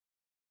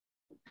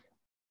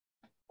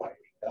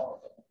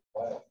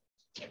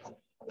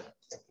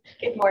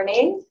Good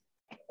morning.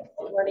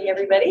 Good morning,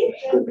 everybody.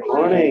 Good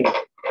morning.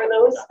 For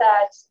those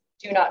that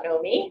do not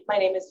know me, my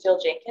name is Jill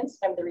Jenkins.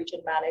 I'm the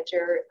Region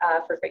Manager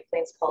for Great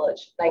Plains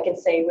College. And I can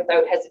say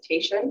without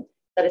hesitation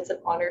that it's an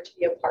honor to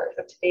be a part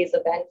of today's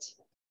event.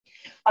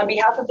 On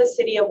behalf of the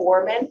City of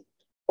Warman,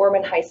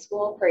 Warman High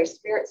School, Prairie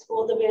Spirit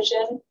School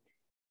Division,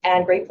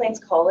 and Great Plains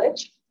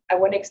College, I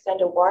want to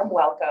extend a warm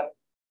welcome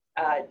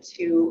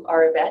to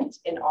our event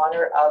in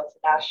honor of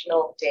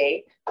National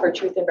Day for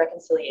Truth and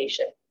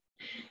Reconciliation.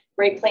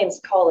 Great Plains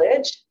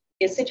College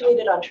is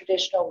situated on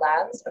traditional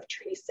lands of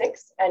Treaty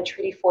 6 and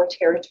Treaty 4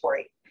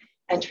 territory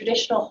and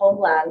traditional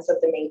homelands of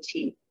the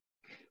Métis.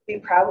 We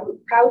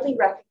proudly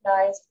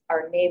recognize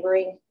our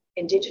neighboring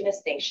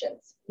Indigenous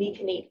nations,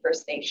 Nikanit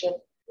First Nation,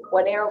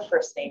 One Arrow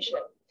First Nation,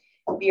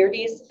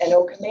 Beardies and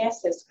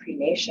Okameasis Cree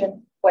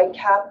Nation,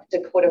 Whitecap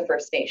Dakota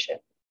First Nation,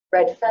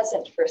 Red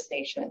Pheasant First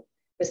Nation,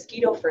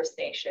 Mosquito First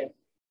Nation,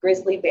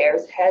 Grizzly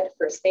Bears Head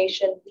First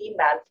Nation, Lee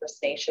Man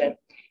First Nation,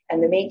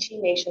 and the Métis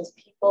Nation's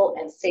people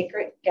and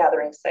sacred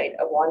gathering site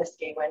of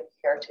Wanuskewin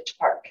Heritage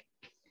Park.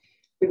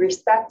 We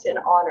respect and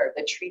honor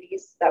the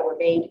treaties that were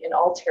made in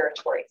all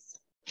territories.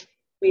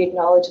 We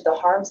acknowledge the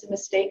harms and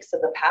mistakes of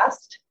the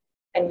past,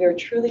 and we are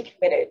truly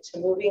committed to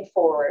moving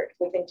forward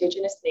with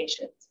Indigenous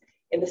nations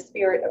in the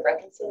spirit of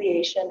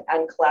reconciliation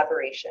and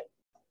collaboration.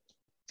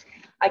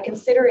 I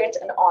consider it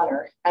an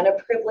honor and a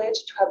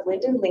privilege to have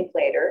Lyndon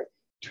Linklater,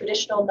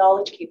 Traditional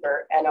Knowledge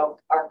Keeper and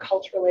our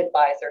Cultural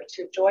Advisor,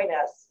 to join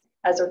us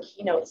as our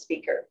keynote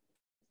speaker.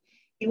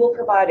 He will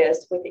provide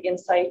us with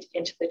insight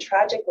into the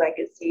tragic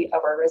legacy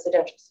of our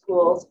residential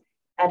schools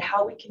and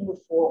how we can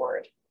move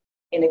forward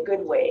in a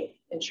good way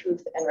in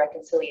truth and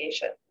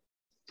reconciliation.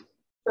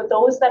 For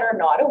those that are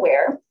not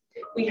aware,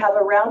 we have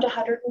around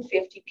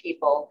 150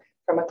 people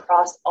from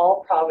across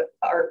our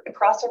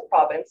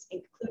province,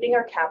 including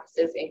our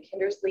campuses in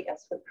Kindersley and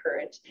Swift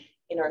Current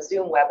in our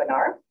Zoom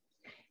webinar,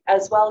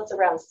 as well as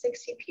around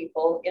 60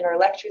 people in our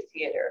lecture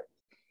theater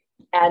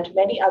and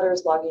many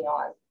others logging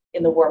on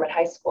in the Warman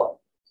High School.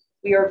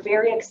 We are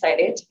very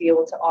excited to be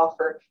able to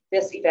offer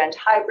this event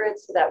hybrid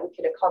so that we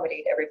can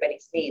accommodate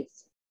everybody's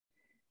needs.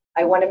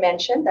 I want to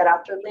mention that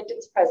after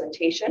Lyndon's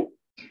presentation,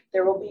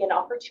 there will be an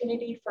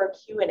opportunity for a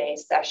Q&A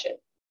session.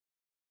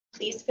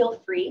 Please feel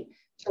free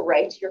to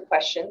write your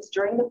questions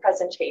during the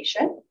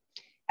presentation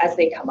as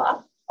they come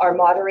up. Our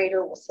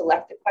moderator will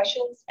select the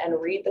questions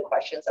and read the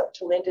questions up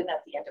to Lyndon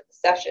at the end of the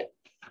session.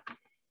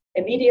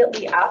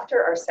 Immediately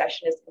after our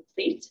session is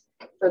complete,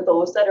 for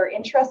those that are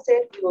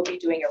interested, we will be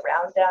doing a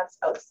round dance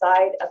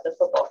outside of the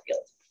football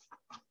field.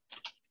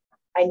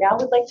 I now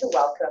would like to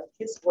welcome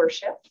His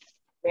Worship,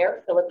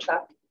 Mayor Philip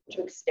Chuck,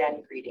 to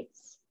extend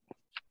greetings.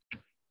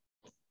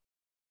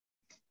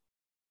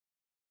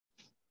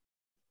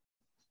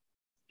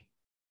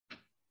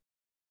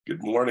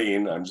 Good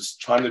morning. I'm just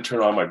trying to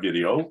turn on my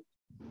video.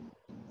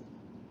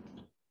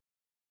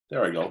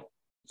 There we go.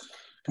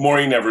 Good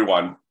morning,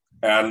 everyone,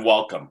 and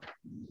welcome.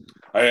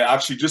 I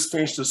actually just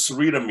finished a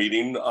Sarita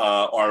meeting,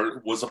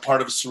 or was a part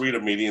of a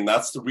Sarita meeting, and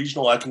that's the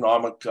regional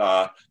economic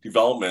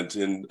development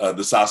in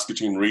the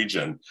Saskatoon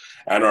region.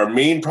 And our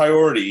main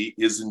priority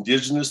is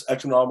Indigenous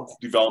economic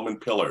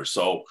development pillar.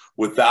 So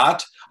with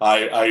that,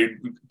 I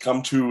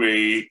come to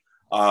a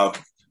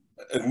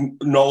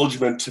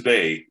acknowledgement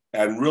today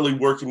and really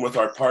working with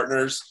our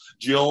partners.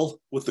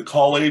 Jill, with the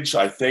college,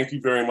 I thank you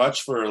very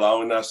much for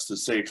allowing us to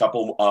say a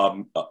couple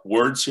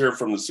words here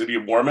from the City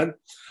of Warman.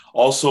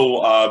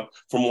 Also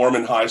from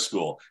Warman High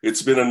School.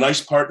 It's been a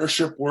nice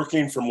partnership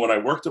working from when I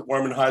worked at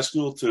Warman High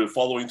School to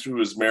following through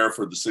as mayor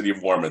for the City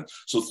of Warman.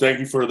 So thank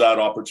you for that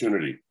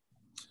opportunity.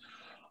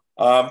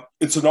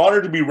 It's an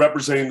honor to be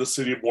representing the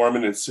City of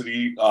Warman and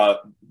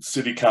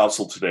City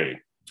Council today.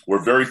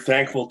 We're very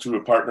thankful to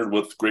have partnered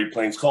with Great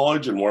Plains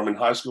College and Warman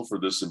High School for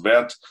this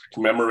event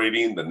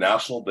commemorating the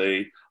National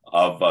Day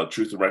of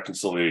Truth and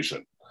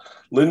Reconciliation.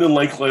 Lyndon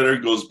Linklater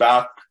goes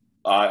back,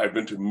 I've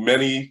been to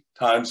many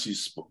times he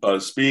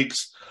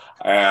speaks,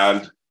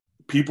 and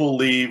people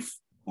leave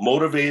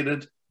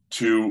motivated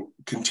to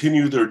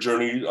continue their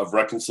journey of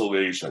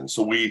reconciliation.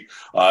 So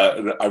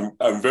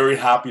I'm very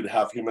happy to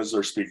have him as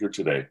our speaker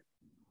today.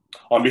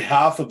 On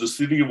behalf of the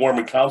City of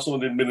Warman Council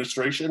and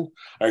Administration,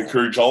 I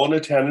encourage all in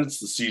attendance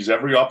to seize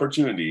every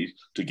opportunity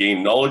to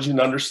gain knowledge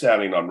and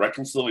understanding on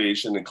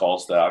reconciliation and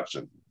calls to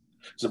action.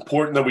 It's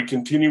important that we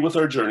continue with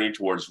our journey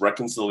towards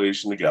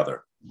reconciliation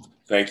together.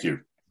 Thank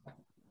you.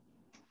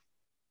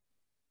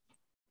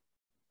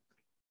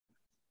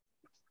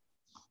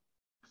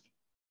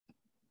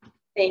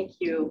 Thank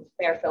you,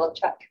 Mayor Philip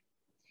Chuck.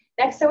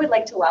 Next, I would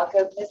like to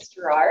welcome Ms.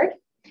 Gerard,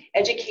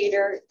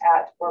 educator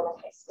at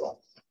Warman High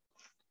School.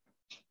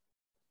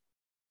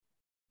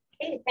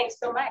 Okay, thanks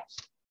so much.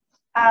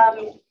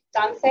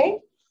 Danse,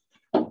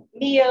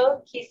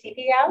 Mio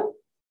Kisipiao.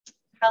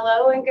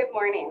 Hello and good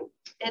morning.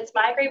 It's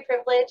my great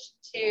privilege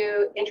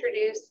to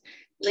introduce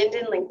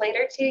Lyndon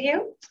Linklater to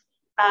you.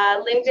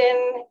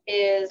 Lyndon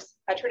is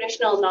a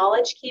traditional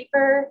knowledge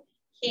keeper.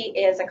 He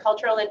is a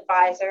cultural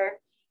advisor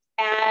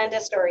and a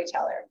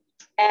storyteller.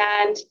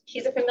 And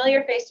he's a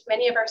familiar face to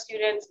many of our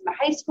students in the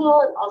high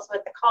school and also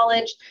at the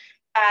college,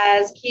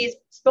 as he's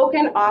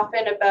spoken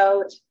often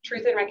about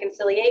truth and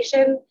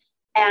reconciliation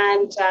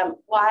and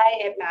why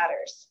it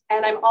matters.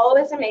 And I'm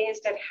always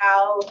amazed at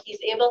how he's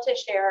able to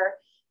share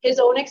his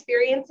own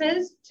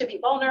experiences, to be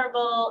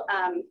vulnerable,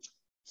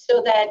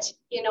 so that,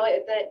 you know,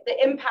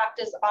 the impact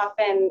is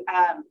often,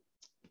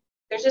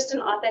 there's just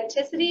an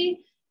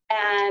authenticity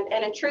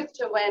and a truth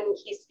to when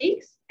he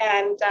speaks.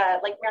 And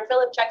like Mayor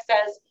Filipchuk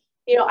says,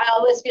 you know, I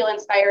always feel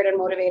inspired and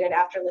motivated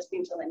after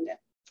listening to Lyndon.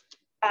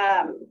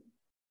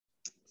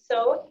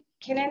 So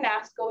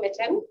Kinanasko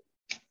Mitten,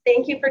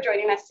 thank you for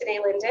joining us today,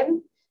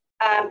 Lyndon.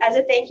 As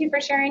a thank you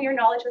for sharing your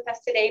knowledge with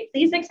us today,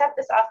 please accept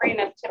this offering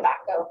of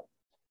tobacco.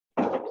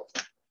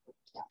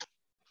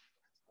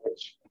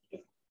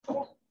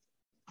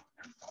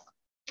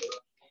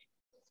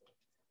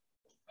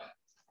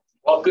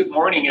 Well, good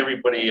morning,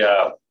 everybody.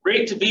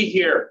 Great to be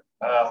here.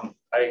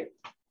 I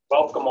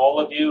welcome all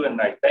of you,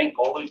 and I thank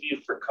all of you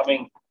for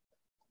coming.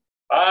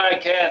 I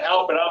can't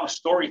help it. I'm a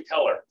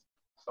storyteller.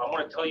 So I'm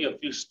going to tell you a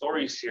few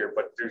stories here,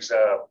 but there's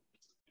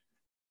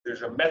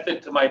a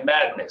method to my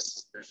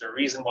madness. There's a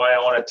reason why I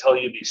want to tell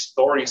you these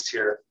stories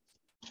here.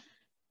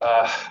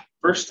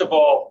 First of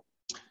all,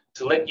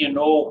 to let you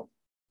know,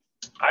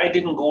 I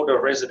didn't go to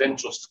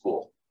residential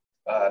school,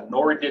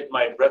 nor did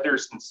my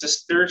brothers and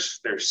sisters.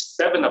 There's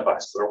 7 of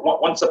us, or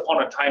once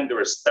upon a time, there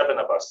were 7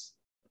 of us.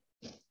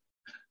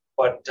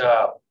 But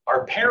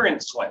our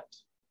parents went.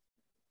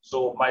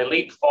 So my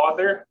late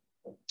father,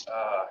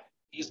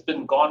 he's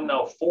been gone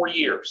now 4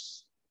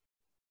 years.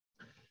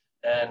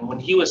 And when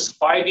he was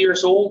 5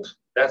 years old,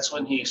 that's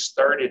when he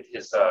started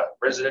his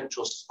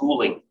residential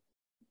schooling.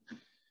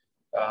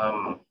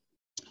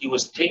 He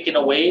was taken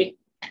away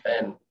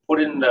and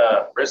put in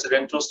the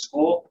residential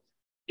school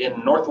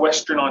in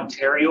northwestern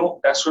Ontario.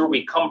 That's where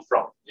we come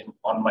from,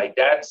 on my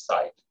dad's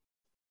side.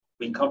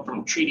 We come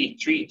from Treaty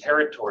 3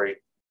 territory.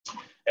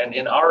 And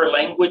in our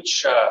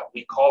language,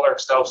 we call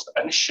ourselves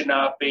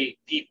Anishinaabe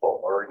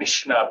people or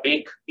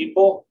Anishinaabe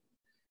people.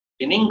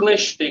 In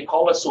English, they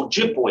call us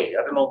Ojibwe.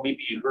 I don't know,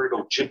 maybe you heard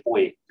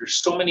Ojibwe. There's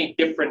so many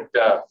different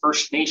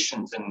First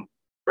Nations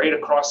right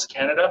across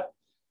Canada.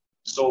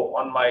 So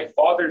on my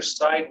father's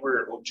side,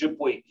 we're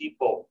Ojibwe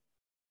people.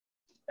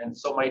 And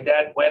so my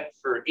dad went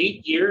for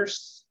 8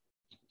 years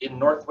in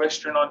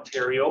northwestern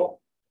Ontario.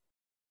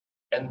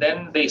 And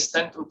then they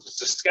sent him to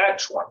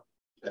Saskatchewan.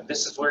 And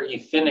this is where he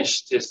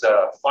finished his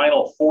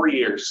final 4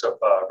 years of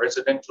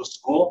residential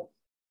school.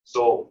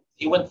 So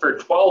he went for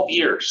 12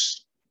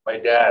 years, my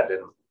dad.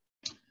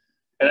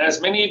 And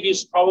as many of you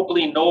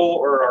probably know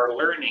or are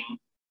learning,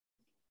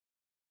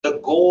 the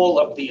goal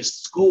of these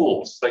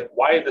schools, like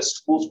why the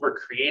schools were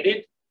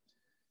created,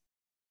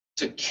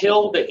 to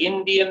kill the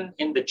Indian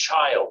in the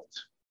child.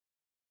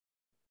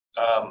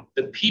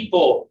 The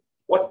people,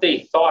 what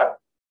they thought,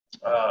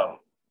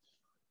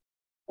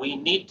 we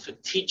need to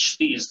teach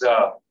these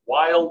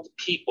wild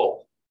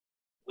people.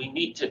 We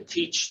need to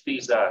teach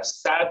these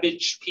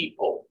savage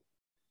people.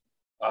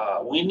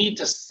 We need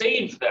to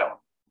save them.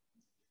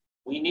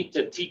 We need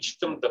to teach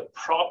them the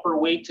proper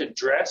way to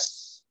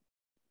dress,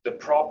 the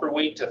proper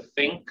way to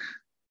think,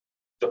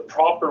 the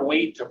proper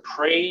way to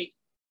pray,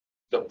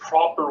 the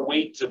proper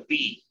way to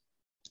be.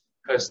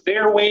 Because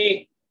their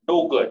way,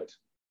 no good.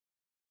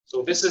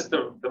 So this is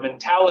the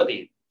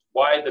mentality,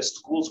 why the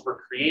schools were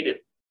created.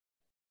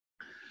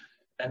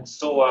 And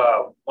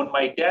so when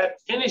my dad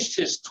finished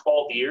his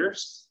 12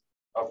 years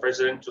of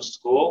residential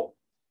school,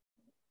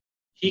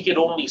 he could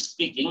only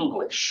speak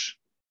English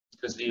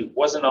because he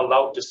wasn't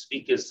allowed to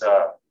speak his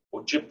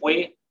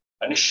Ojibwe,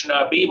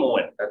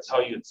 Anishinaabe. That's how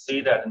you'd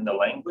say that in the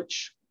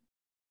language.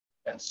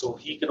 And so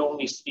he could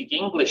only speak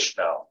English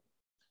now.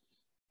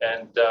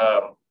 And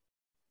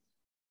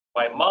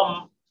my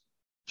mom,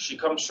 she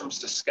comes from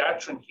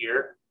Saskatchewan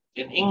here.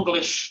 In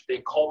English, they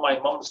call my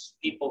mom's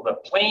people the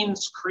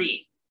Plains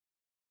Cree.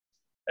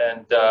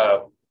 And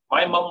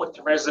my mom went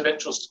to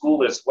residential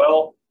school as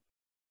well.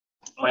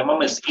 My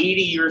mom is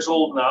 80 years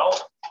old now.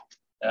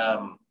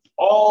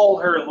 All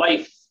her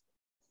life,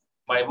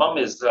 my mom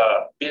has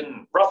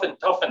been rough and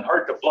tough and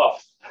hard to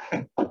bluff.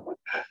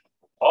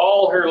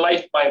 All her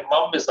life, my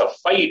mom is a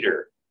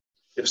fighter.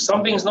 If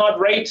something's not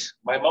right,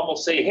 my mom will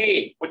say,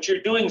 hey, what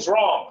you're doing is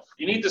wrong.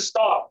 You need to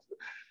stop.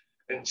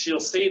 And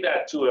she'll say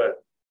that to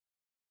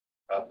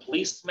a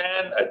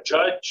policeman, a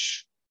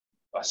judge,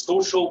 a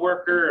social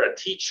worker, a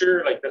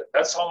teacher. Like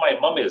that's how my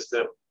mom is.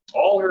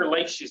 All her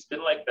life, she's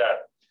been like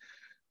that.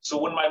 So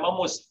when my mom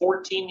was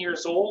 14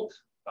 years old,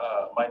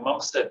 my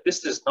mom said,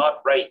 this is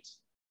not right.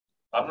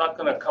 I'm not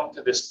going to come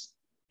to this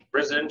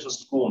residential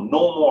school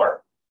no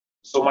more.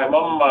 So my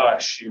mom,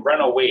 she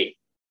ran away.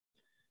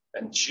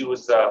 And she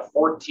was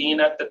 14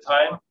 at the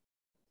time.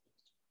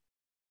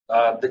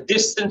 The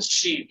distance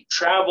she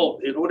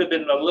traveled, it would have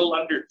been a little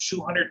under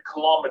 200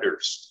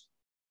 kilometers.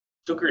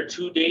 Took her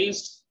 2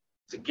 days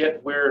to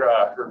get where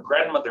her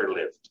grandmother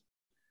lived.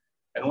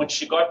 And when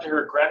she got to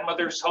her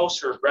grandmother's house,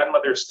 her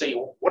grandmother say,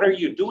 what are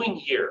you doing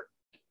here?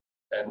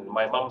 And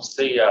my mom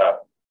say,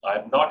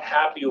 I'm not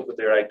happy over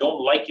there. I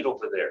don't like it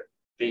over there.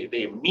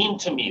 They're mean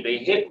to me. They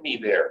hit me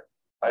there.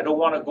 I don't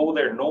want to go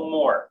there no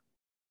more.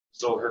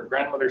 So her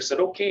grandmother said,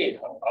 okay,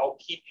 I'll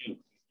keep you.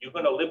 You're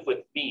going to live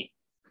with me.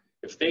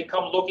 If they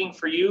come looking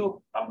for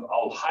you,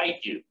 I'll hide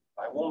you.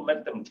 I won't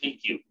let them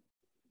take you.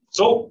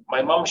 So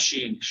my mom,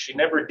 she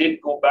never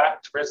did go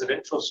back to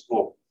residential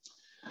school.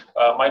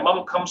 My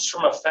mom comes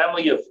from a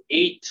family of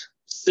 8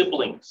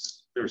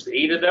 siblings. There's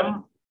 8 of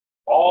them,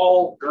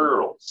 all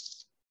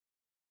girls.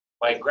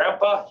 My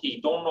grandpa, he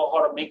don't know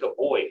how to make a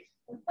boy.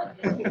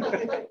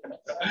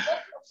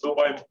 So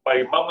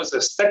my mom was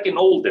the second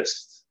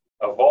oldest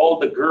of all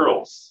the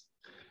girls.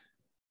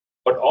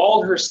 But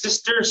all her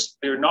sisters,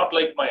 they're not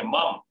like my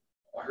mom.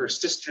 Her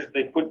sisters,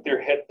 they put their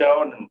head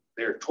down and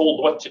they're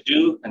told what to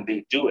do and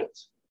they do it.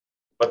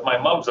 But my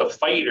mom's a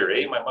fighter,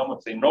 eh? My mom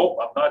would say, nope,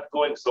 I'm not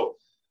going. So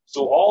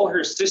all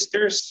her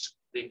sisters,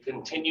 they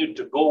continued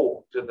to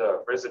go to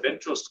the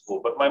residential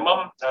school. But my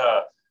mom,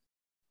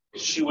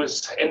 she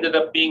ended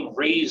up being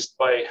raised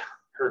by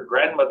her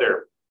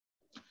grandmother.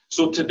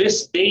 So to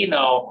this day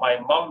now, my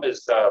mom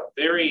is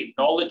very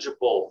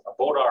knowledgeable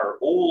about our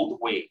old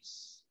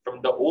ways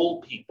from the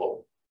old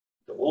people.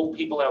 The old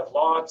people have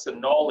lots of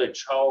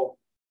knowledge how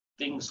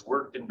things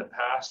worked in the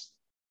past.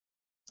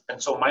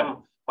 And so my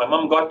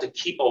mom got to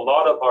keep a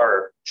lot of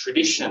our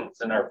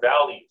traditions and our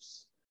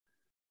values.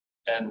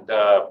 And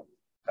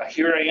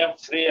here I am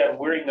today, I'm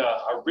wearing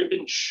a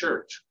ribbon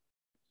shirt.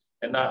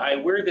 And I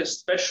wear this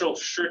special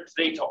shirt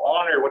today to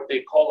honor what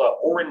they call an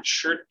Orange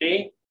Shirt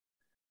Day.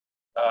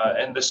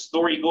 And the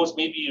story goes,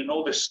 maybe you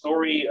know the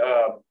story,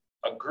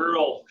 a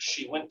girl,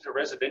 she went to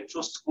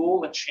residential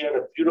school and she had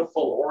a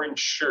beautiful orange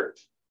shirt.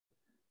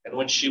 And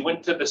when she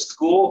went to the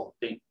school,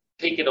 they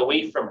take it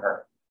away from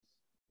her.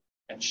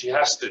 And she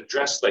has to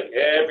dress like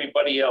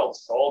everybody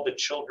else. All the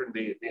children,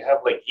 they have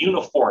like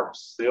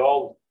uniforms. They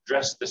all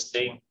dress the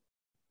same.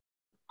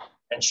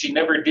 And she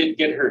never did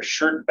get her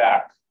shirt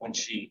back when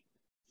she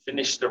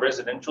finished the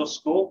residential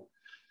school.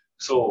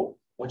 So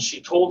when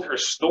she told her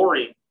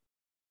story,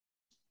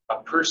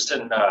 a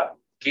person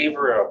gave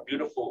her a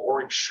beautiful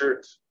orange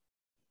shirt,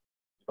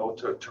 you know,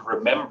 to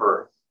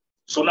remember.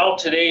 So now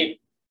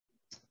today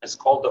is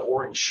called the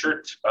Orange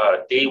Shirt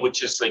Day,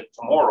 which is like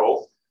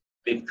tomorrow.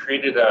 They've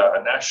created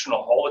a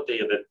national holiday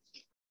of it.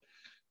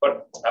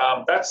 But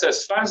that's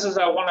as fast as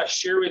I want to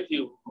share with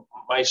you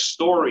my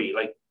story.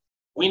 Like,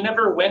 we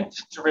never went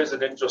to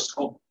residential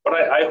school, but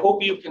I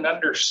hope you can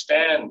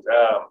understand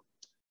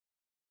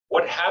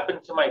what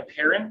happened to my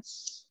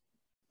parents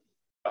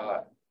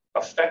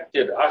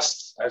affected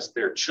us as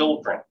their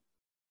children.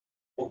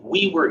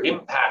 We were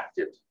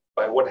impacted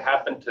by what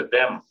happened to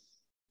them.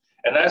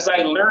 And as I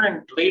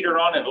learned later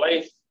on in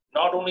life,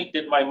 not only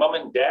did my mom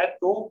and dad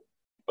go,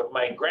 but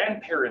my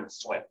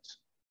grandparents went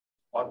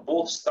on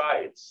both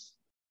sides,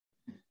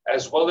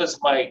 as well as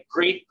my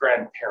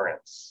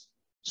great-grandparents.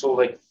 So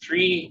like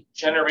 3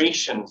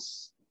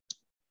 generations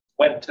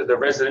went to the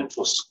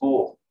residential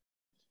school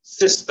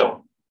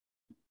system,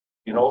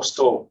 you know,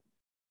 so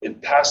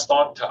it passed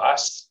on to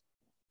us.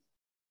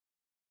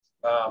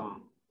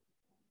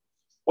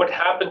 What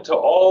happened to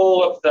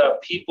all of the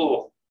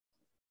people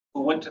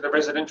who went to the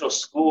residential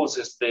schools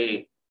is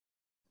they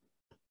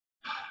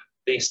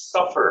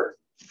suffer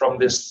from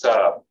this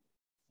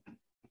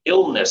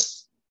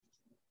illness.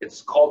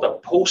 It's called a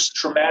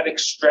post-traumatic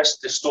stress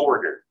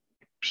disorder,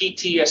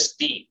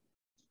 PTSD.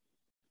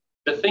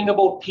 The thing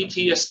about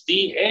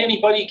PTSD,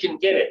 anybody can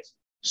get it.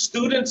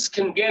 Students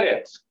can get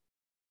it.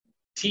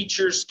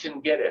 Teachers can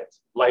get it.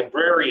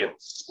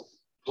 Librarians,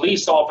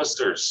 police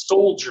officers,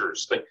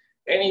 soldiers, like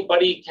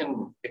anybody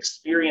can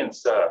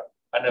experience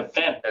an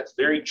event that's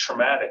very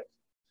traumatic.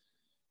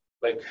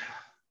 Like,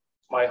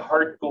 my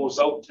heart goes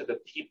out to the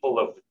people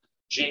of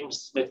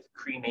James Smith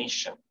Cree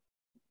Nation.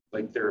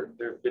 Like,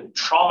 they've been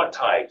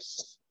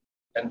traumatized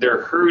and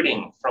they're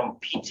hurting from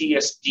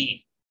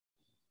PTSD.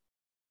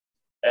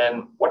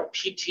 And what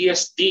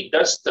PTSD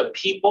does to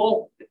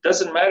people, it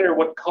doesn't matter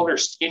what color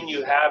skin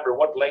you have or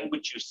what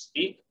language you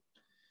speak.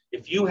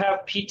 If you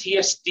have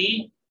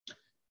PTSD,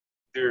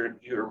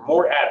 you're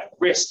more at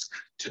risk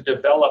to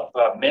develop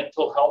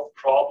mental health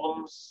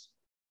problems.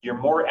 You're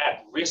more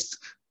at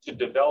risk to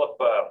develop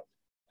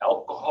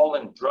alcohol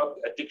and drug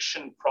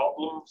addiction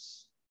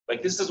problems.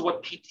 Like, this is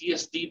what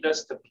PTSD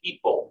does to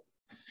people.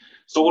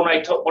 So when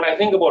I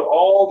think about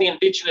all the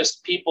Indigenous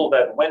people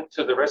that went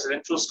to the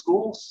residential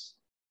schools,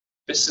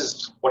 this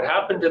is what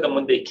happened to them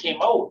when they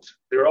came out.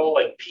 They're all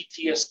like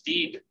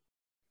PTSD'd.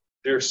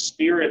 Their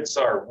spirits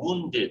are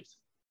wounded.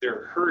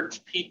 They're hurt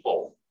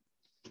people.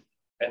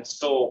 And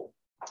so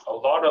a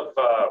lot of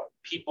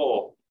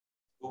people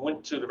who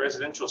went to the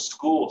residential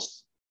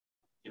schools,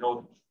 you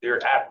know,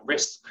 they're at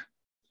risk.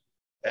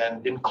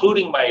 And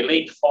including my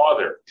late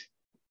father.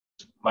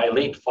 My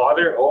late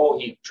father, oh,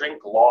 he'd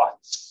drink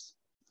lots.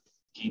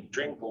 He'd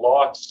drink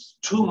lots.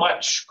 Too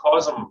much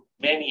caused him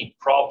many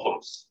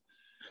problems.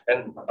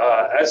 And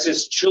as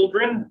his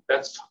children,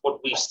 that's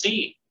what we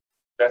see.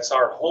 That's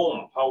our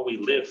home, how we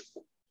live.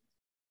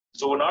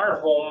 So in our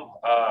home,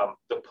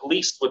 the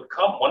police would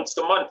come once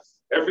a month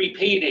every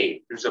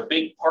payday, there's a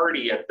big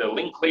party at the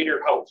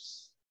Linklater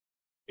house.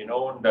 You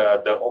know, and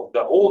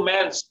the old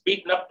man's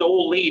beating up the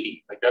old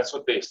lady. Like, that's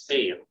what they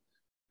say.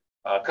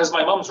 Because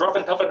my mom's rough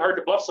and tough and hard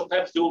to bluff,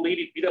 sometimes the old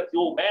lady beat up the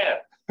old man.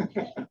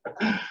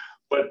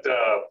 But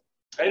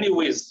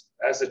anyways,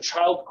 as a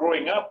child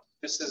growing up,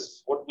 this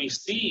is what we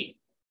see.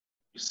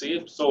 You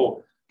see?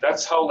 So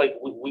that's how, like,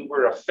 we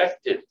were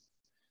affected.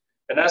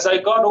 And as I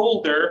got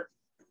older,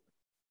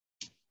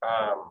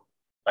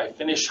 I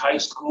finished high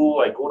school,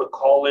 I go to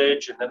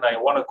college, and then I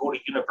want to go to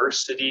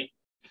university.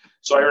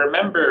 So I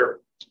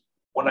remember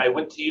when I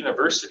went to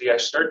university, I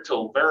started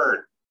to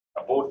learn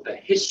about the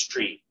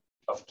history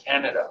of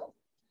Canada.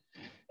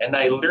 And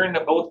I learned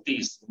about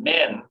these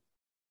men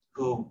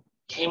who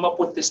came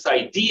up with this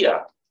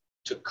idea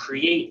to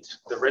create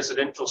the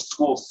residential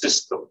school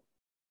system.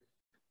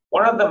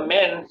 One of the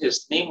men,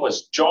 his name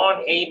was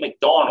John A.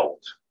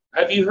 Macdonald.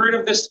 Have you heard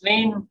of this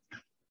name?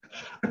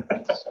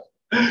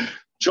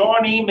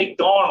 John A.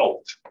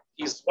 Macdonald.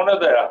 He's one of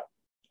the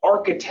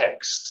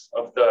architects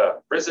of the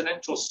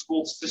residential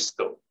school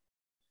system.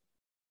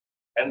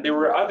 And there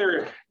were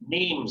other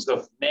names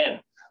of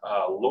men,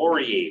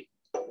 Laurier,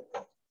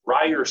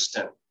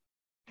 Ryerson,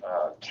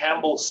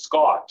 Campbell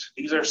Scott.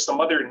 These are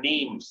some other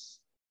names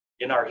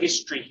in our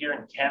history here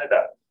in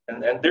Canada.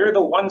 And they're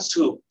the ones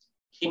who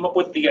came up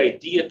with the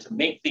idea to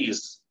make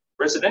these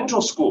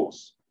residential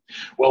schools.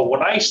 Well,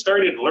 when I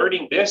started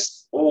learning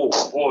this, oh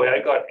boy, I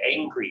got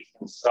angry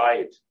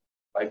inside.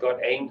 I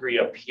got angry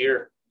up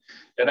here.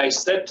 And I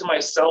said to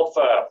myself,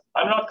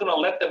 I'm not going to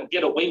let them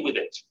get away with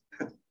it.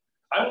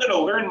 I'm going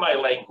to learn my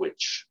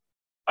language.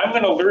 I'm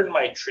going to learn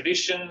my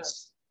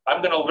traditions.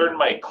 I'm going to learn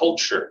my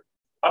culture.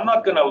 I'm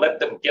not going to let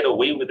them get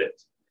away with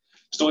it.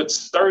 So it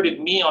started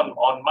me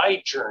on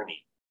my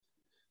journey.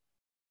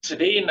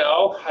 Today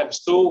now, I'm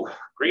so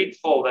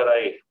grateful that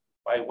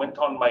I went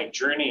on my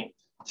journey.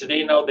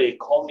 Today now they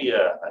call me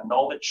a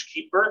knowledge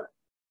keeper.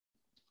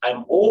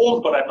 I'm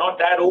old, but I'm not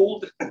that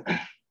old.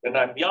 And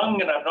I'm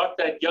young, and I'm not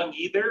that young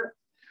either.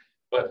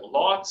 But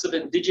lots of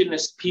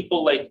Indigenous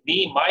people like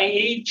me, my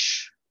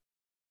age,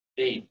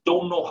 they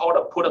don't know how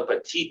to put up a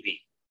teepee.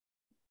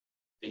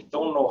 They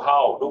don't know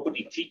how.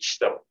 Nobody teach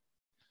them.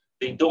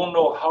 They don't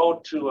know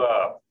how to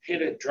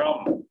hit a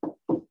drum.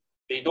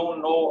 They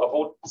don't know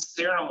about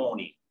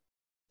ceremony.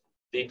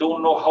 They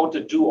don't know how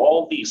to do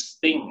all these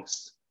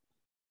things.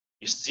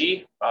 You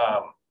see?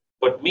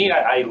 But me,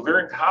 I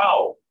learned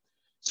how.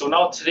 So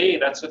now today,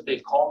 that's what they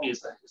call me,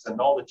 as a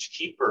knowledge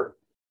keeper.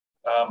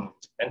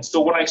 And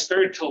so when I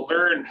started to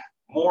learn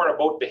more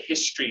about the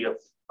history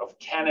of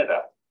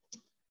Canada,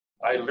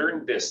 I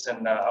learned this,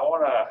 and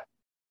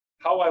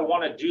how I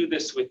want to do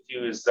this with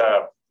you is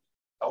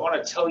I want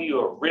to tell you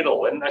a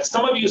riddle. And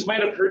some of you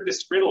might have heard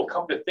this riddle,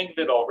 come to think of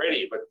it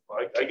already, but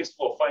I guess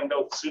we'll find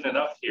out soon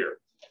enough here.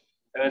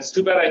 And it's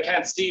too bad I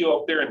can't see you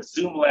up there in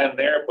Zoom land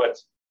there, but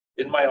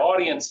in my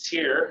audience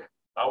here,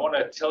 I want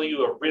to tell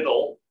you a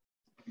riddle.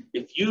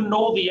 If you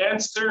know the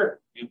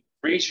answer, you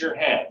raise your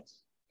hand.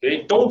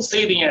 Okay, don't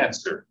say the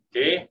answer.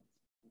 Okay,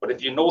 but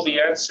if you know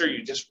the answer,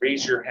 you just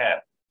raise your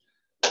hand.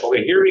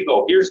 Okay, here we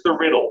go. Here's the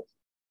riddle.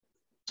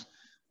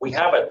 We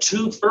have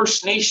two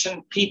First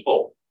Nation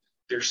people.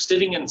 They're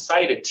sitting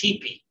inside a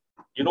teepee.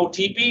 You know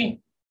teepee?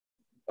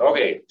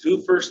 Okay,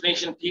 two First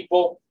Nation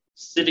people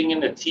sitting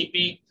in a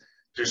teepee.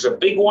 There's a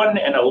big one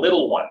and a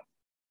little one.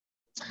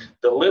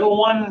 The little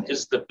one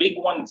is the big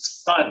one's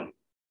son.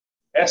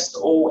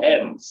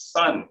 S-O-N,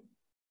 son.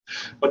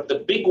 But the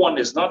big one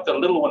is not the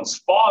little one's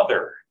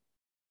father.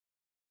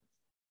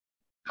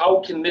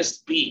 How can this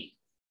be?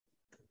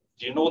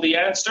 Do you know the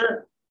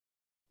answer?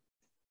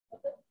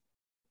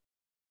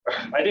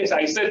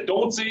 I said,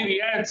 don't say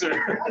the answer.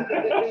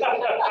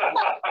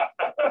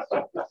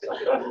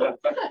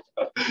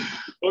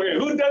 Okay,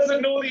 who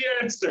doesn't know the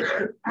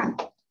answer?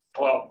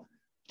 Well,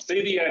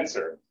 say the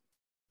answer.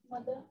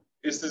 Mother.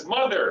 It's his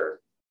mother.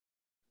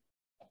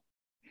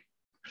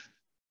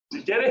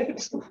 You get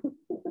it?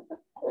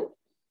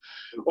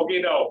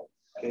 Okay, now,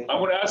 I'm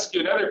going to ask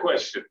you another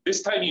question.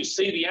 This time you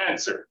say the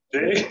answer,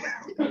 okay?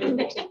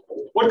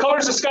 What color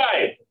is the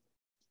sky?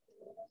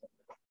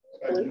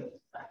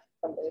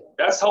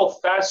 That's how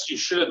fast you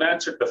should have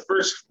answered the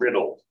first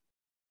riddle.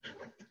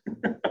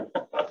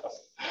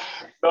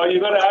 Now you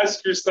got to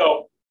ask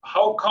yourself,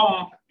 how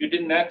come you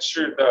didn't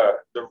answer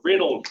the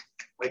riddle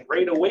like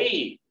right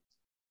away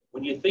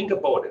when you think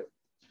about it?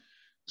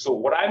 So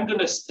what I'm going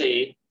to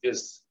say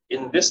is,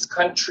 in this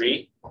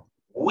country,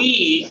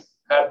 we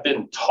have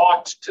been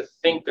taught to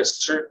think a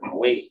certain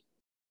way.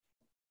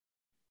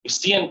 You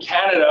see, in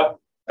Canada,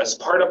 as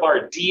part of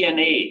our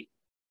DNA,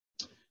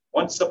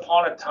 once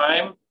upon a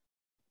time,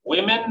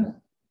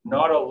 women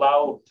not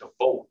allowed to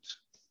vote.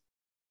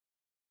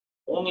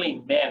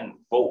 Only men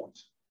vote.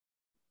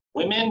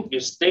 Women, you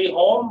stay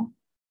home,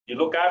 you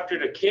look after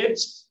the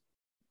kids,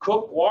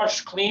 cook,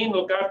 wash, clean,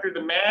 look after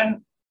the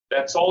man.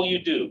 That's all you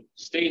do.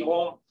 Stay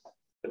home.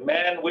 The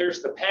man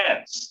wears the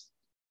pants.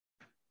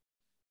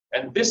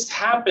 And this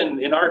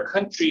happened in our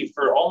country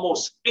for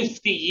almost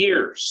 50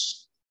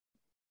 years.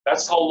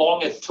 That's how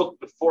long it took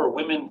before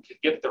women could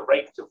get the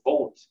right to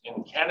vote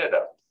in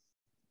Canada.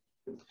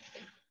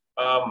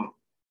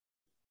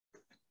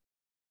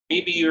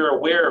 Maybe you're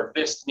aware of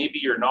this, maybe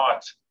you're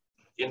not.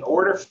 In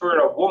order for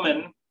a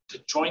woman to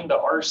join the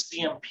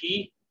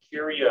RCMP,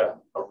 carry a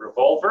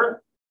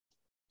revolver,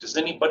 does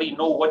anybody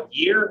know what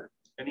year?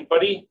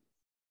 Anybody?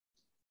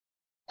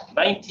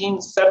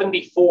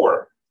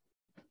 1974.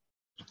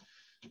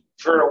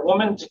 For a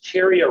woman to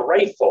carry a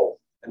rifle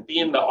and be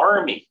in the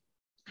Army,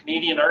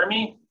 Canadian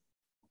Army,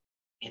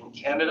 in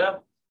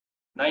Canada,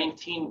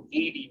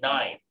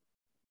 1989.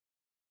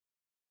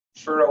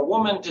 For a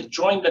woman to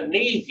join the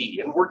Navy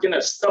and work in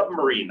a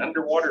submarine,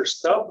 underwater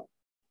sub,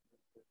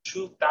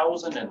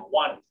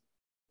 2001.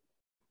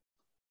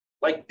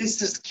 Like,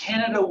 this is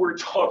Canada we're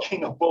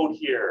talking about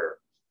here.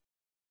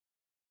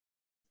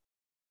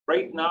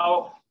 Right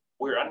now,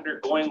 we're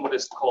undergoing what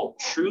is called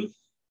truth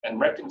and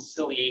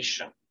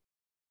reconciliation.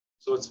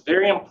 So it's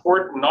very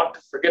important not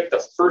to forget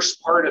the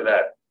first part of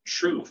that,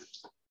 truth.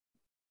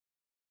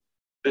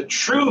 The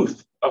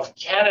truth of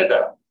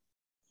Canada.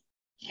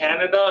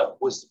 Canada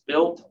was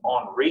built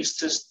on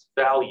racist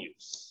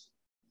values.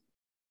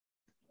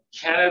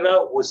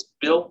 Canada was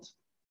built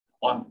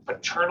on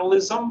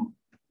paternalism.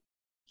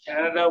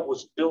 Canada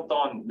was built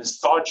on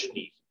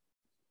misogyny.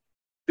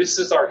 This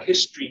is our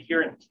history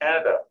here in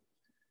Canada,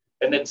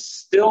 and it's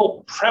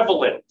still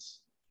prevalent.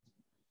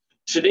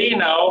 Today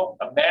now,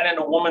 a man and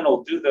a woman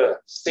will do the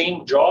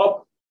same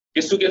job.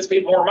 Guess who gets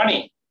paid more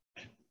money?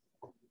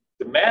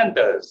 The man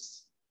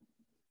does.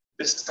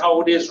 This is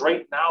how it is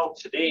right now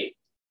today.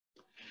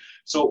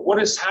 So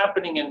what is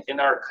happening in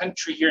our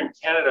country here in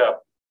Canada,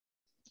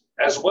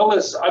 as well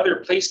as other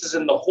places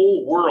in the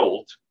whole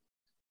world,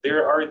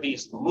 there are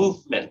these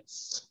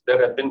movements that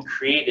have been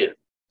created.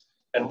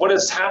 And what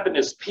has happened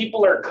is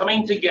people are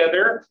coming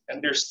together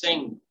and they're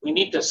saying, we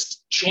need to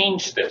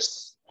change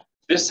this.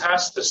 This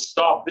has to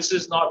stop. This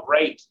is not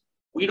right.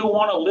 We don't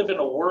want to live in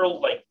a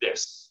world like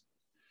this.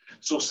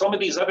 So some of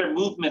these other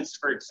movements,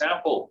 for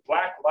example,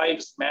 Black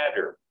Lives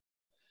Matter.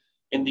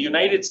 In the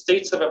United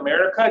States of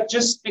America,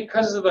 just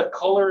because of the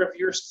color of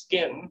your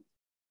skin,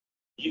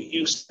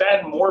 you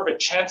stand more of a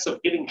chance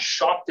of getting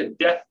shot to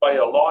death by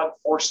a law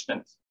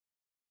enforcement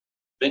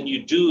than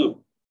you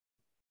do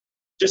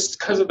just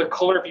because of the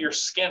color of your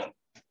skin.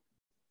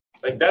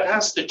 Like, that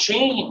has to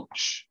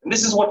change. And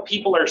this is what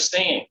people are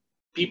saying.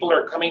 People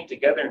are coming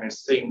together and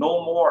saying,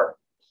 no more.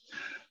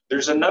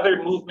 There's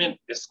another movement,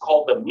 it's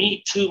called the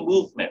Me Too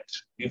movement.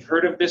 You've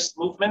heard of this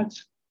movement?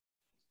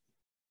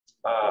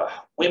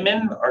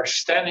 Women are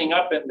standing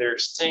up and they're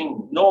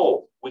saying,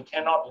 no, we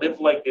cannot live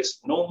like this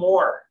no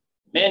more.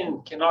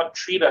 Men cannot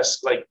treat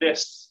us like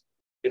this.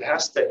 It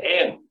has to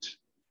end.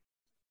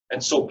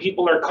 And so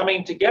people are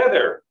coming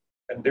together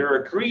and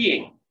they're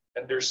agreeing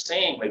and they're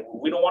saying, like,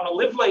 we don't want to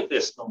live like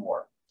this no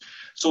more.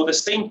 So the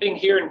same thing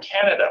here in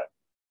Canada.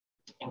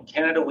 In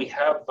Canada, we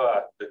have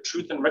the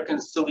Truth and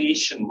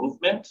Reconciliation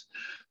movement.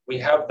 We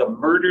have the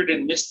Murdered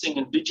and Missing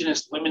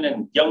Indigenous Women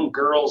and Young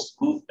Girls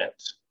movement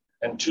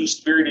and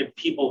Two-Spirited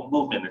People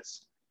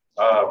movements.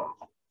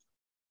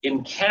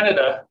 In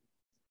Canada,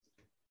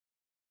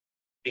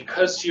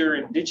 because you're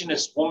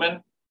Indigenous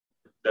woman,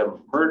 the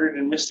Murdered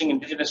and Missing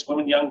Indigenous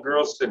Women, Young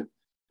Girls, and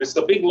it's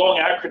a big long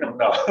acronym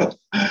now.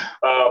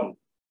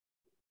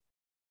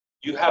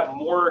 You have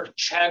more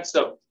chance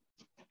of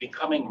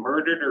becoming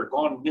murdered or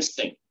gone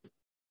missing.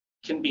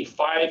 Can be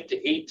 5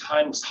 to 8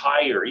 times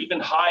higher, even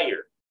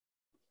higher.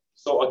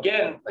 So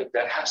again, like,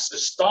 that has to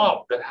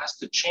stop, that has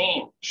to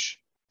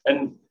change.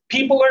 And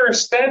people are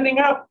standing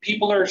up,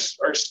 people are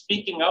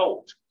speaking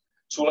out.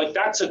 So, like,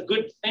 that's a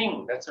good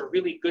thing, that's a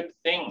really good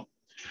thing.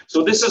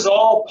 So this is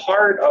all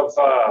part of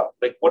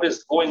like what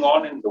is going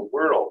on in the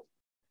world.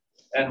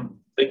 And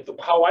like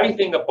how I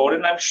think about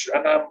it,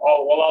 and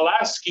I'll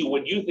ask you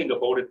what you think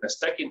about it in a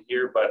second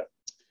here, but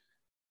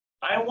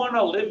I want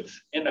to live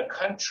in a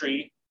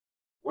country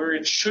where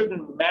it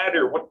shouldn't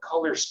matter what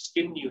color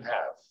skin you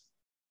have,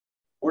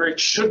 where it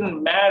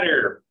shouldn't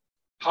matter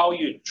how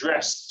you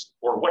dress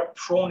or what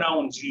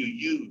pronouns you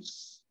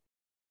use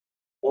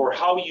or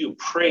how you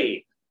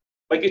pray.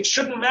 Like, it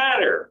shouldn't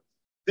matter.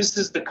 This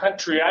is the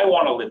country I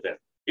want to live in.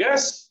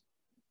 Yes?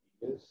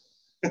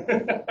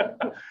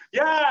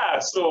 Yeah,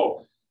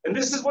 so, and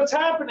this is what's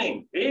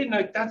happening.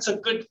 Like, that's a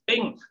good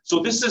thing. So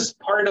this is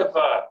part of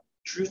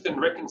truth and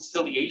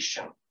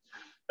reconciliation.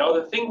 Now,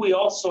 the thing we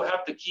also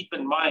have to keep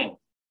in mind,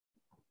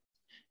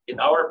 in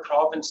our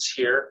province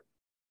here,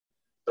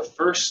 the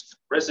first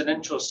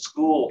residential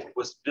school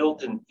was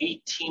built in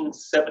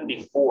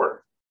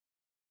 1874,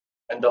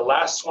 and the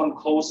last one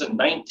closed in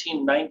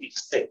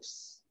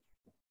 1996.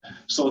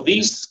 So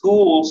these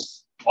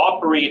schools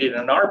operated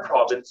in our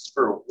province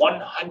for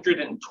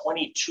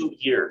 122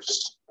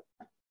 years.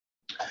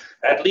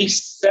 At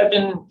least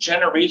 7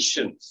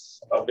 generations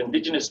of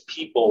Indigenous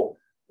people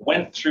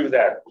went through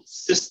that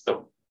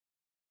system.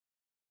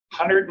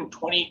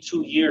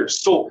 122 years.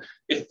 So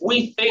if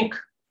we think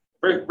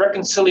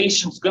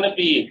reconciliation is going to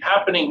be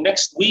happening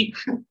next week,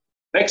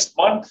 next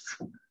month,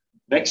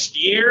 next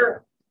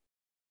year,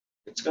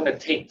 It's going to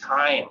take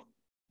time.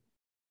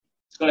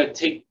 It's going to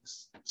take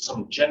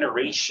some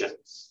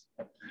generations.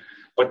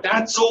 But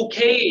that's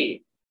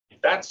okay.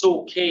 That's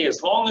okay.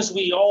 As long as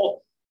we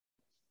all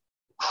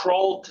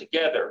crawl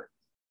together.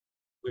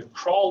 We're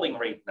crawling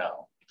right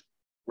now.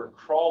 We're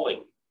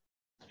crawling.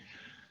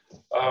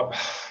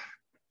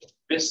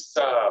 This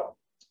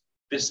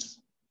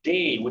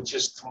day, which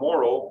is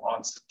tomorrow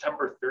on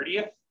September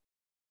 30th,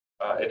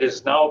 it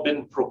has now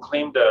been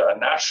proclaimed a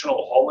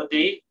national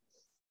holiday,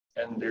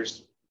 and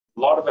there's a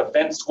lot of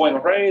events going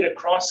right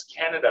across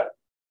Canada.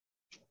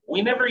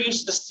 We never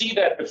used to see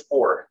that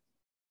before.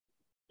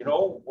 You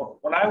know,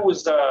 when I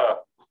was a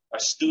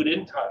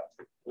student,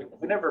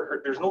 we never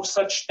heard, there's no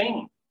such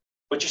thing.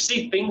 But you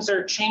see, things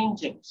are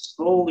changing.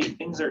 Slowly,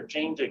 things are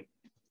changing.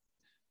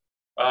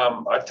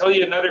 I'll tell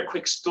you another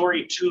quick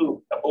story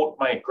too about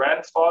my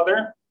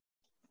grandfather,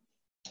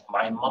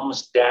 my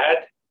mom's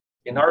dad.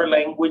 In our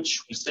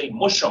language, we say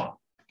mushum.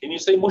 Can you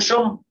say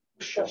mushum?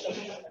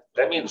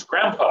 That means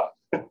grandpa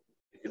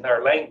in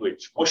our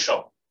language,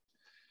 mushum.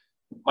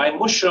 My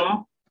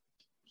mushum,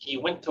 he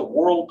went to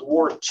World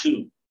War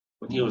II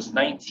when he was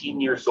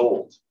 19 years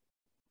old.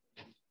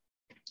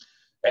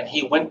 And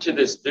he went to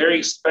this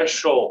very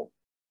special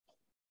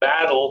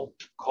battle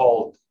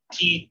called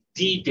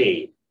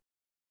D-Day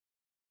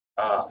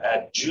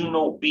at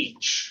Juno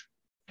Beach.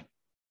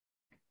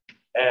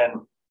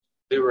 And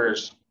there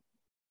was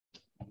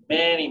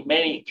many,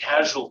 many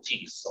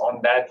casualties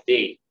on that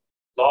day.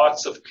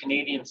 Lots of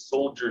Canadian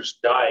soldiers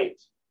died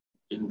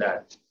on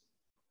that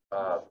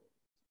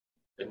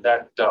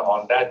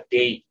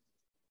day.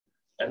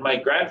 And my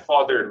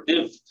grandfather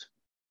lived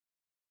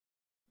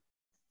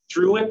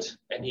through it,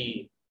 and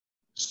he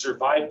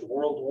survived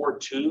World War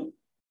II,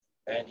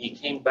 and he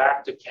came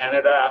back to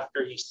Canada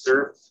after he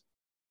served,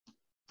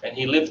 and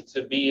he lived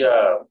to be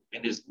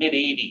in his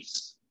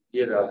mid-80s. He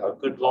had a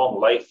good long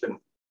life, and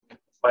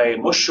my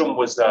mushum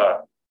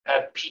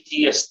had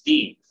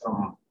PTSD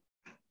from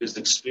his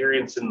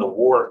experience in the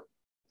war.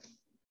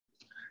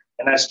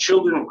 And as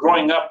children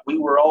growing up, we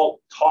were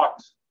all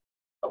taught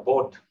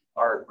about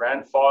our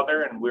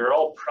grandfather, and we were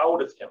all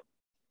proud of him.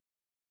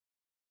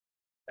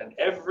 And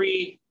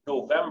every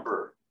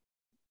November,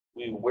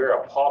 we wear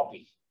a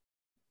poppy.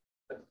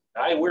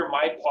 I wear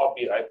my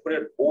poppy, I put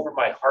it over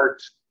my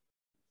heart.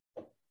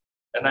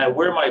 And I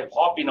wear my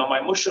poppy. Now,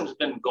 my mushum's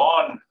been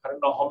gone, I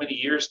don't know how many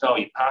years now,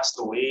 he passed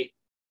away.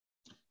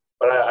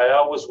 But I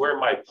always wear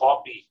my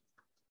poppy.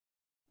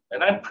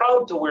 And I'm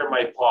proud to wear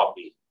my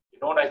poppy. You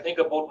know, when I think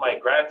about my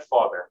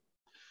grandfather,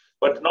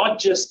 but not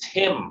just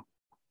him.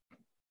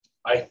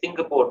 I think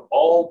about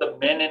all the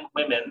men and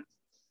women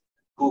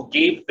who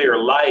gave their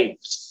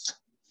lives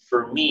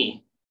for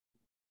me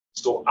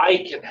so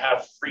I can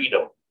have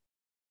freedom.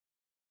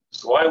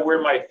 So I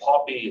wear my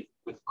poppy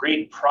with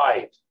great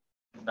pride,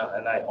 and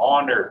I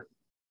honor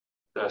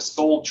the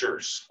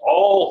soldiers,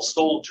 all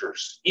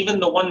soldiers, even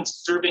the ones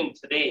serving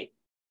today.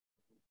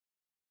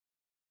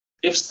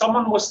 If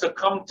someone was to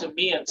come to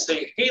me and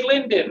say, hey,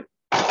 Lyndon,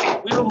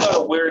 we don't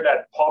gotta wear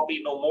that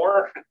poppy no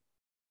more.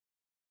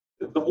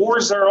 The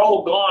wars are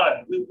all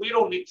gone. We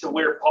don't need to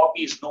wear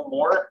poppies no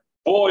more.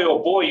 Boy, oh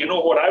boy, you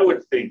know what I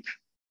would think?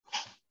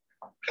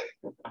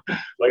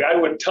 Like I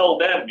would tell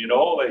them, you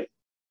know, like,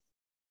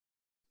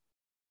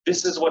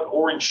 this is what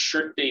Orange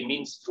Shirt Day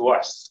means to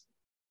us.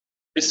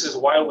 This is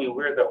why we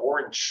wear the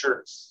orange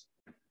shirts,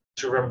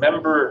 to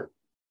remember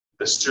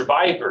the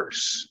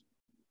survivors,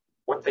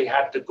 what they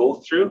had to go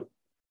through,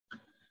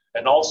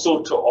 and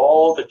also to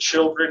all the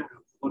children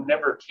who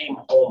never came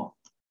home.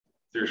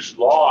 There's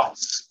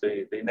lots,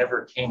 they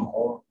never came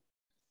home.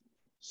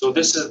 So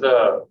this is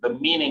the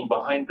meaning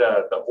behind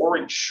the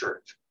orange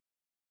shirt.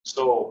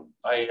 So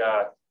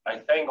I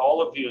thank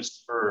all of you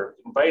for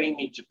inviting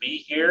me to be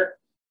here.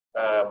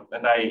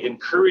 And I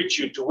encourage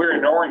you to wear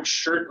an orange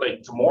shirt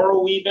like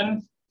tomorrow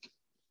even.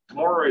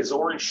 Tomorrow is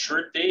Orange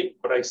Shirt Day,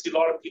 but I see a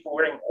lot of people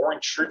wearing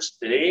orange shirts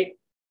today.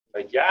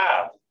 Like,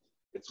 yeah,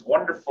 it's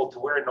wonderful to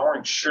wear an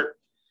orange shirt.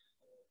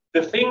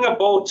 The thing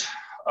about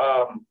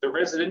the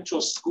residential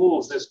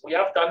schools is we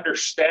have to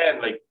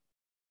understand, like,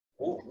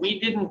 we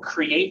didn't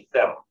create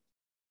them.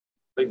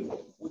 Like,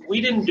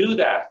 we didn't do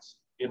that,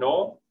 you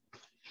know?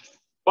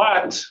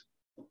 But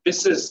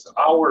this is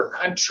our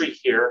country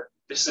here.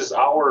 This is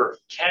our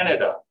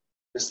Canada.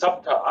 It's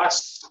up to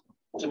us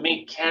to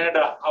make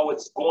Canada how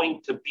it's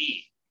going to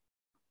be.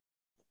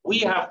 We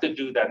have to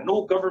do that.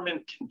 No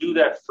government can do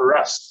that for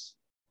us.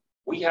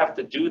 We have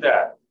to do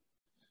that.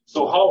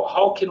 So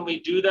how can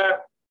we do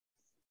that?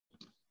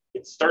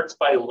 It starts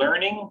by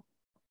learning,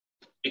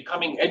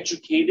 becoming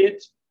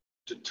educated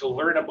to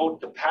learn about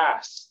the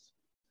past.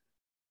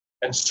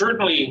 And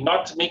certainly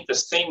not to make the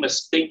same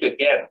mistake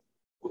again.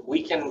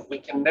 We can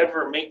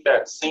never make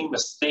that same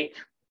mistake.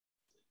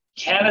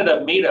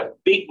 Canada made a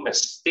big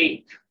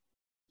mistake,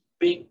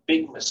 big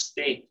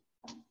mistake.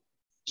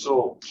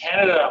 So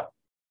Canada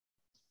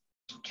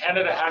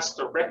has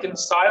to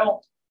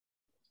reconcile.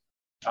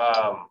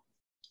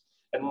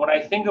 And when I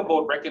think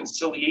about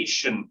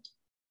reconciliation,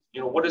 you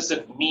know, what does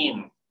it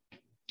mean?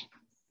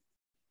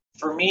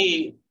 For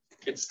me,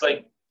 It's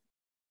like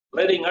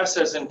letting us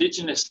as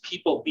Indigenous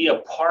people be a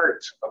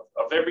part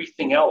of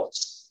everything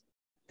else.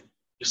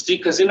 You see,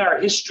 because in our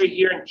history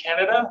here in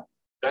Canada,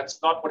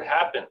 that's not what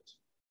happened.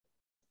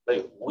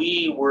 Like,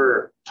 we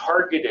were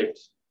targeted.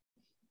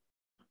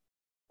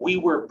 We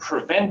were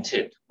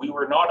prevented. We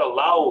were not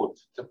allowed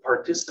to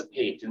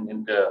participate in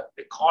the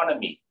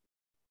economy.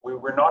 We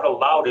were not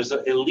allowed. It was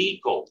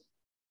illegal.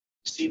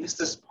 See, this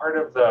is part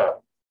of the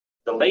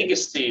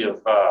legacy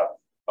of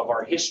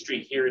our history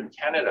here in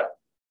Canada.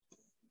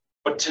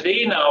 But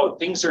today now,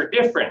 things are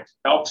different.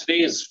 Now today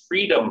is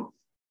freedom.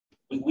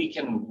 We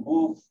can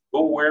move,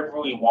 go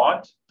wherever we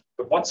want.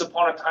 But once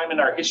upon a time in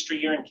our history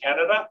here in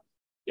Canada,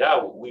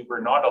 yeah, we were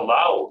not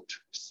allowed to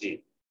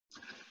see.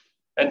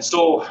 And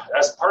so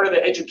as part of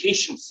the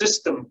education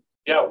system,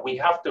 yeah, we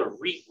have to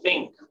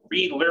rethink,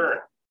 relearn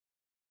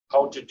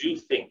how to do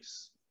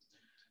things.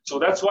 So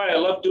that's why I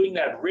love doing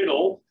that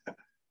riddle,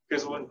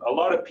 because when a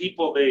lot of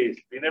people, they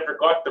never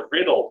got the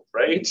riddle,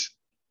 right?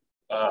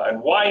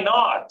 And why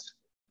not?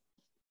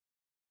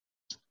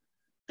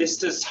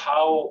 This is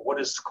how, what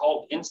is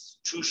called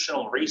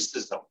institutional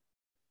racism.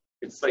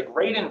 It's like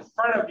right in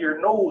front of your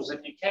nose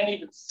and you can't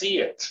even see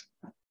it.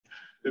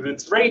 And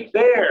it's right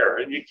there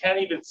and you can't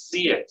even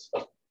see it.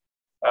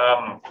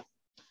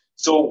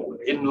 So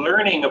in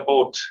learning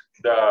about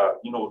the,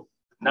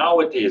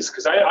 nowadays,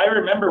 because I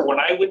remember when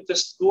I went to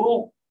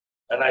school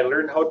and I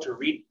learned how to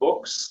read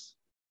books,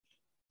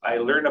 I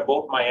learned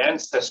about my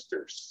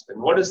ancestors.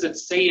 And what does it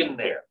say in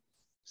there?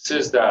 It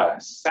says the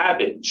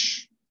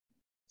savage.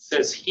 It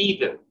says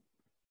heathen,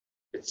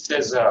 it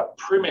says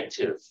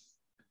primitive,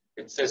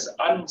 it says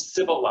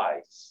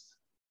uncivilized.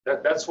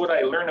 That's what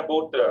I learned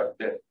about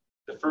the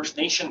First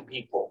Nation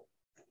people.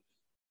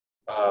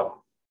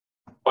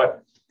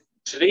 But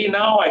today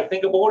now I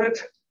think about it,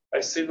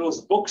 I say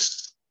those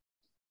books,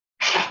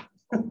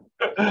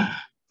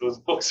 those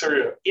books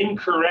are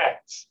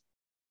incorrect.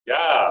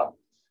 Yeah,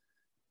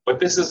 but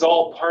this is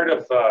all part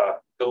of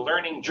the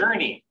learning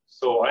journey.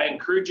 So I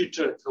encourage you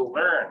to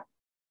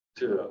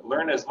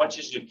learn as much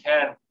as you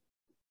can,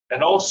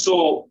 and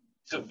also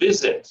to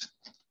visit,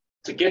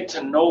 to get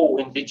to know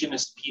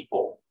Indigenous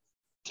people,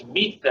 to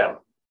meet them,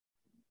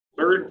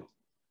 learn.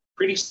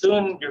 Pretty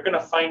soon you're going to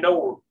find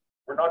out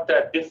we're not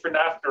that different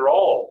after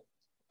all.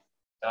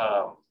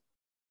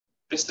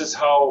 This is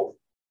how,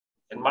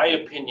 in my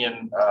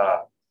opinion,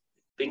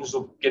 things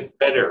will get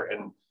better,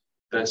 and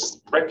this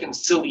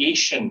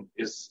reconciliation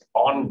is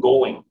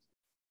ongoing.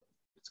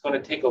 It's going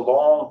to take a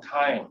long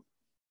time.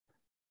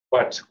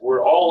 But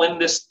we're all in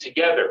this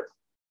together.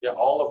 Yeah,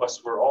 all of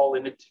us, we're all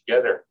in it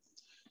together.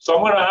 So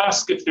I'm going to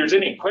ask if there's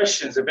any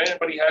questions, if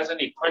anybody has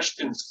any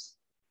questions.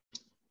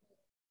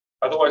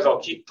 Otherwise, I'll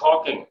keep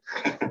talking.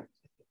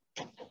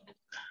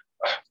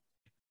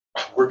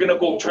 We're going to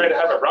go try to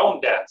have a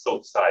round dance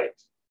outside.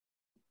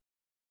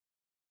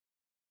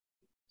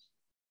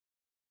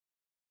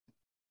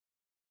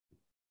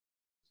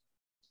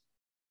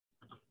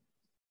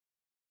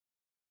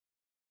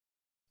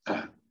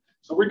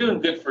 So we're doing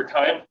good for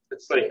time.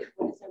 It's like,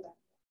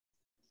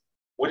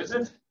 what is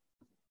it?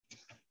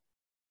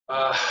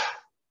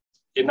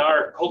 In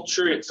our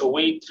culture, it's a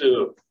way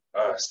to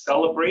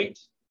celebrate.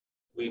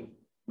 We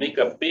make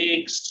a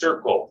big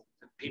circle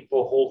and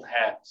people hold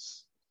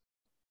hands.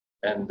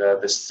 And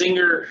the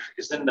singer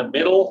is in the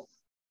middle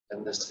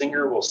and the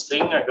singer will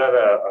sing. I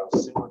gotta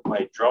sing with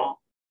my drum,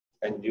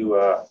 and you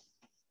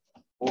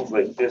move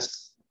like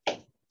this,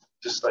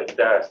 just like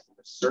that, in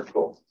a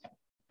circle.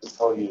 That's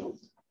how you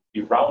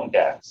round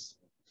dance.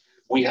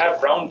 We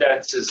have round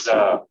dances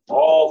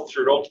all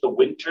throughout the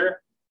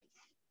winter,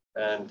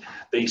 and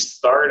they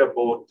start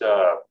about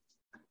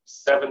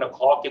 7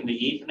 o'clock in the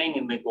evening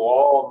and they go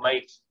all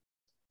night,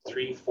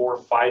 3, 4,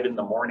 5 in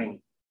the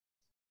morning.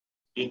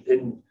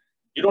 And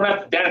you don't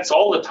have to dance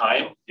all the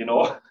time,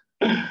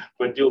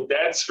 but you'll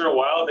dance for a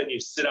while, then you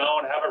sit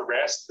down, have a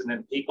rest, and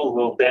then people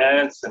will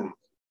dance, and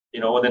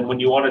and then when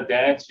you want to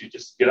dance, you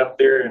just get up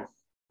there, and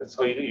that's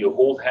how you do. You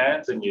hold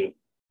hands and you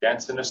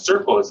dance in a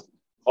circle. It's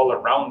called a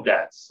round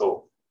dance.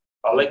 So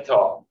I'd like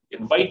to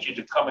invite you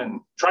to come and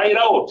try it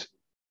out.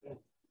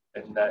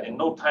 And in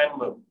no time,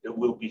 it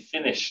will be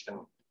finished.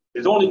 And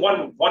there's only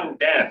one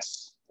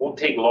dance. It won't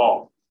take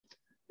long.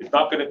 It's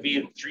not going to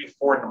be 3,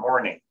 4 in the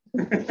morning.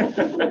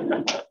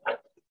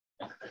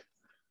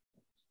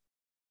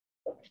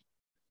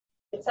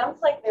 It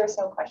sounds like there are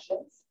some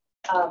questions.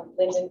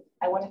 Lyndon,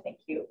 I want to thank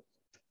you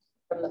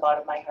from the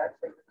bottom of my heart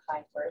for your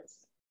kind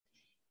words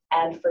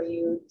and for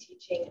you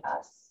teaching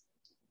us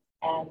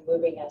and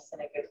moving us in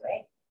a good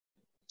way,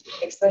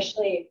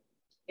 especially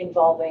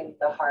involving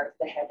the heart,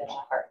 the head, and the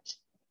heart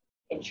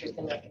in truth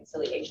and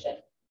reconciliation.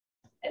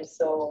 And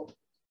so,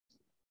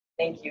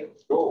 thank you.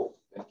 Oh,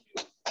 thank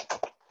you.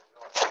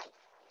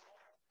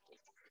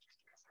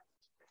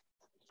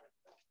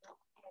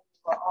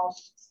 We're all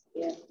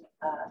in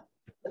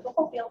the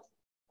football field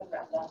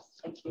around us.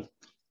 Thank you.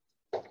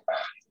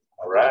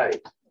 All right.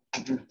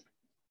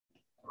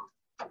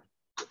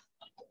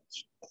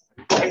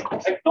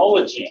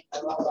 Technology.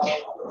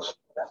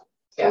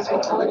 Okay.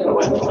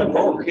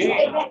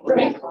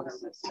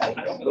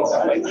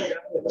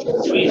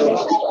 Sweet.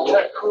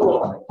 Yeah,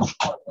 cool.